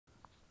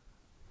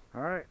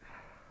Alright,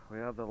 we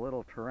have the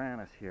little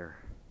Taranis here.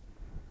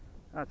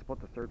 That's about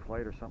the third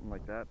flight or something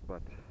like that,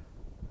 but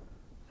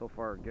so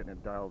far getting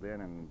it dialed in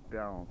and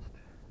balanced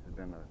has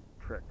been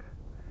a trick.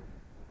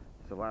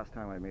 So last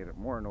time I made it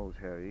more nose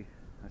heavy.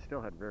 I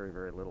still had very,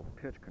 very little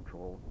pitch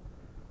control,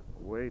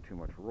 way too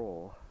much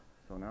roll.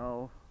 So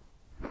now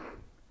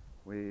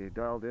we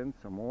dialed in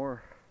some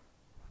more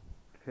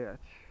pitch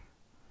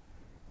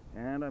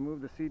and I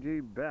moved the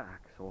CG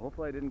back. So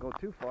hopefully I didn't go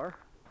too far,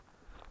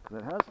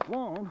 because it has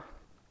flown.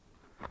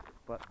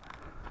 But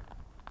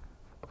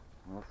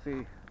we'll see.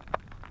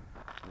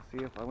 We'll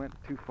see if I went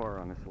too far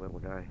on this little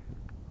guy.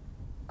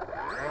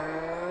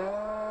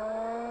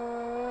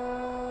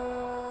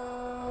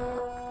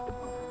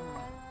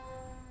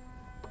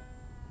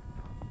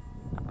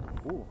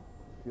 Ooh,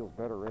 feels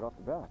better right off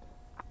the bat.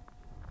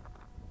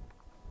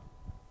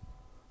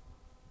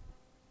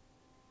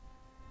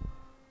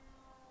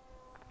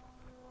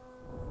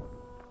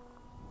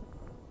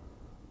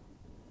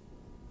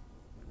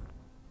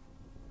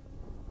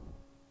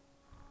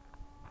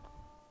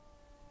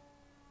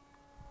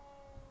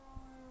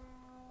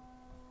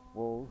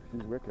 Whoa,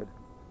 she's wicked.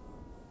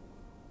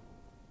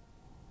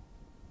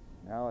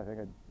 Now I think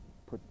I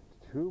put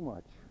too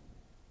much.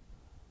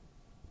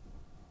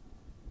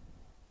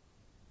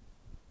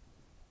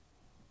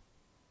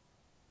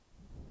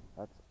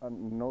 That's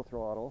no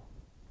throttle.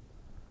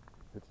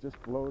 It's just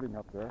floating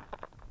up there.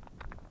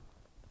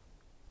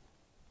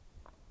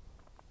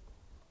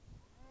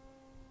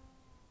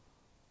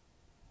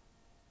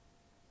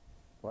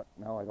 But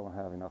now I don't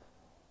have enough.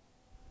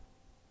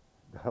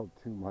 Dialed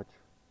too much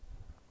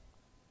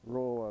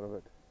roll out of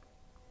it.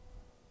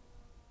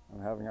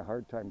 I'm having a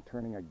hard time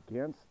turning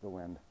against the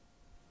wind.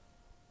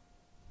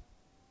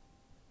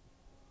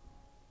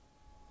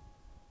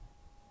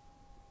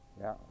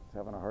 Yeah, it's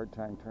having a hard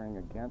time turning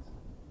against.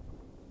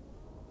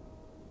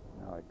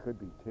 Now it could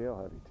be tail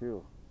heavy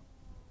too.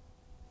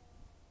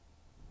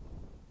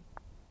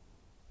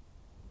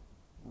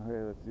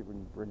 Okay, let's see if we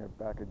can bring it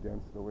back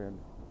against the wind.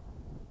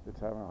 It's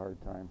having a hard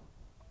time.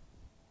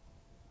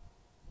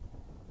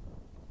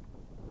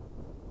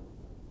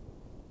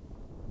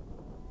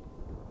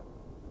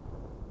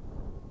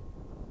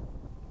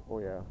 Oh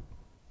yeah.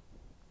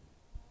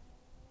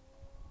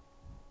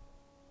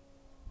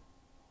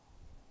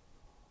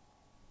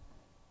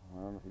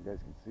 I don't know if you guys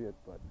can see it,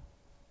 but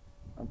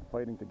I'm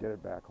fighting to get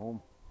it back home.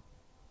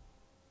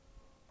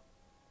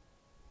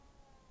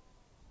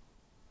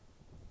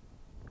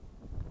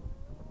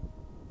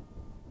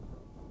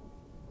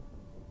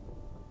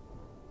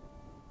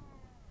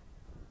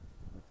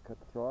 Let's cut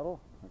the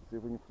throttle. Let's see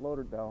if we can float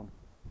it down.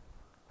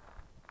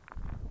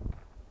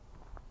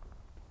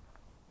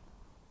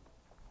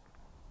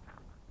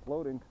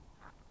 Floating.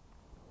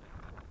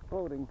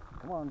 Floating.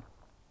 Come on.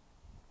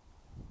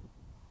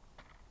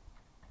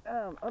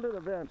 Down, under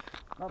the bench.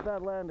 Not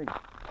bad landing.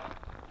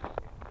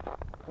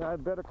 I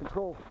had better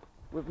control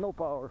with no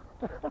power.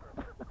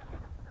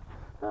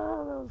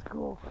 Oh, that was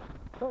cool.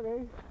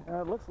 Okay,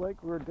 it looks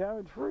like we're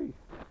damage free.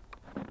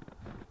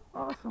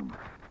 Awesome.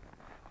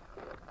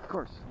 Of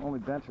course, only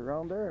bench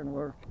around there and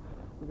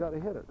we got to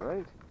hit it,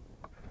 right?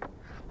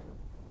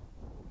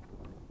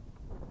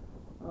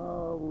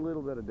 A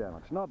little bit of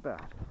damage. Not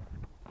bad.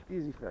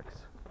 Easy fix.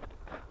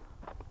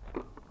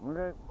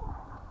 Okay,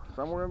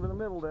 somewhere in the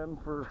middle then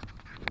for